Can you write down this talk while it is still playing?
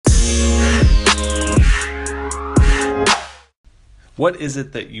What is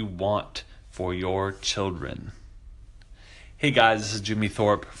it that you want for your children? Hey guys, this is Jimmy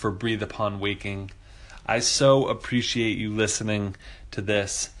Thorpe for Breathe Upon Waking. I so appreciate you listening to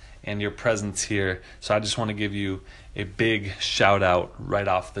this and your presence here. So I just want to give you a big shout out right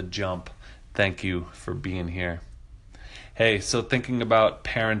off the jump. Thank you for being here. Hey, so thinking about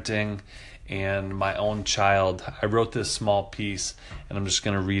parenting and my own child, I wrote this small piece and I'm just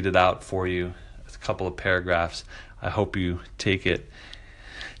going to read it out for you. It's a couple of paragraphs. I hope you take it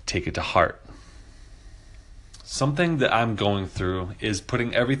to heart. Something that I'm going through is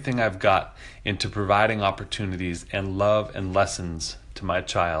putting everything I've got into providing opportunities and love and lessons to my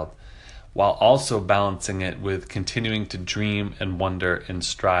child, while also balancing it with continuing to dream and wonder and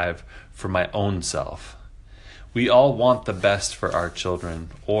strive for my own self. We all want the best for our children,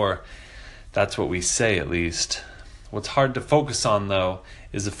 or that's what we say at least. What's hard to focus on, though,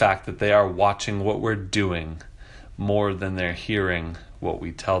 is the fact that they are watching what we're doing more than they're hearing what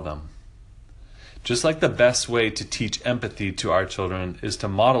we tell them. Just like the best way to teach empathy to our children is to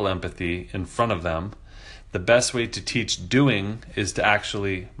model empathy in front of them, the best way to teach doing is to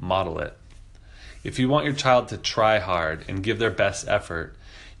actually model it. If you want your child to try hard and give their best effort,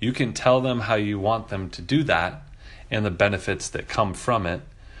 you can tell them how you want them to do that and the benefits that come from it,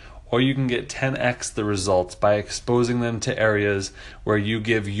 or you can get 10x the results by exposing them to areas where you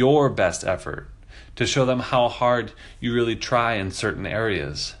give your best effort to show them how hard you really try in certain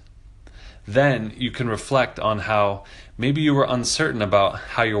areas. Then you can reflect on how maybe you were uncertain about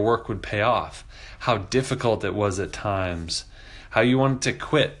how your work would pay off, how difficult it was at times, how you wanted to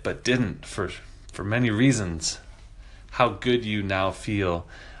quit but didn't for many reasons, how good you now feel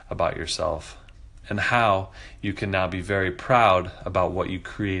about yourself, and how you can now be very proud about what you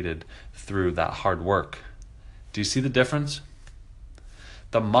created through that hard work. Do you see the difference?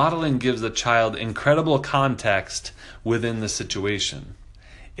 The modeling gives the child incredible context within the situation.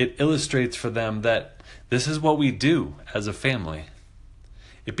 It illustrates for them that this is what we do as a family.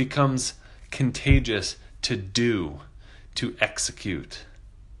 It becomes contagious to do, to execute.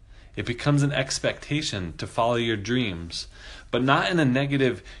 It becomes an expectation to follow your dreams, but not in a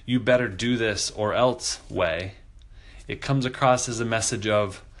negative, you better do this or else way. It comes across as a message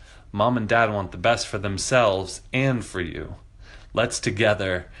of, Mom and Dad want the best for themselves and for you. Let's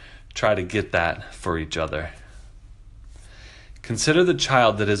together try to get that for each other. Consider the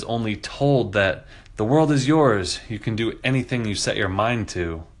child that is only told that the world is yours, you can do anything you set your mind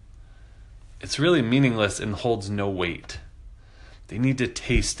to. It's really meaningless and holds no weight. They need to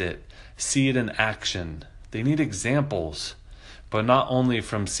taste it, see it in action. They need examples, but not only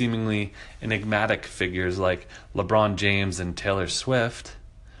from seemingly enigmatic figures like LeBron James and Taylor Swift.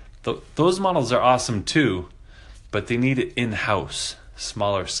 Those models are awesome too, but they need it in-house,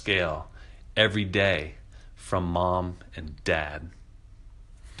 smaller scale, every day from Mom and Dad.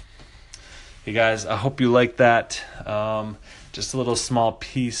 Hey guys, I hope you like that. Just a little small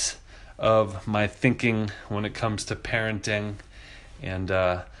piece of my thinking when it comes to parenting. And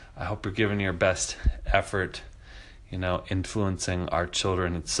I hope you're giving your best effort, influencing our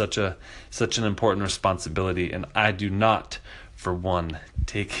children. It's such an important responsibility, and I do not, for one,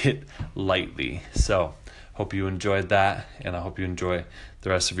 take it lightly. So, hope you enjoyed that, and I hope you enjoy the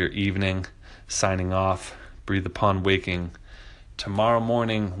rest of your evening. Signing off, Breathe Upon Waking. Tomorrow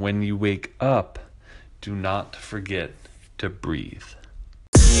morning, when you wake up, do not forget to breathe.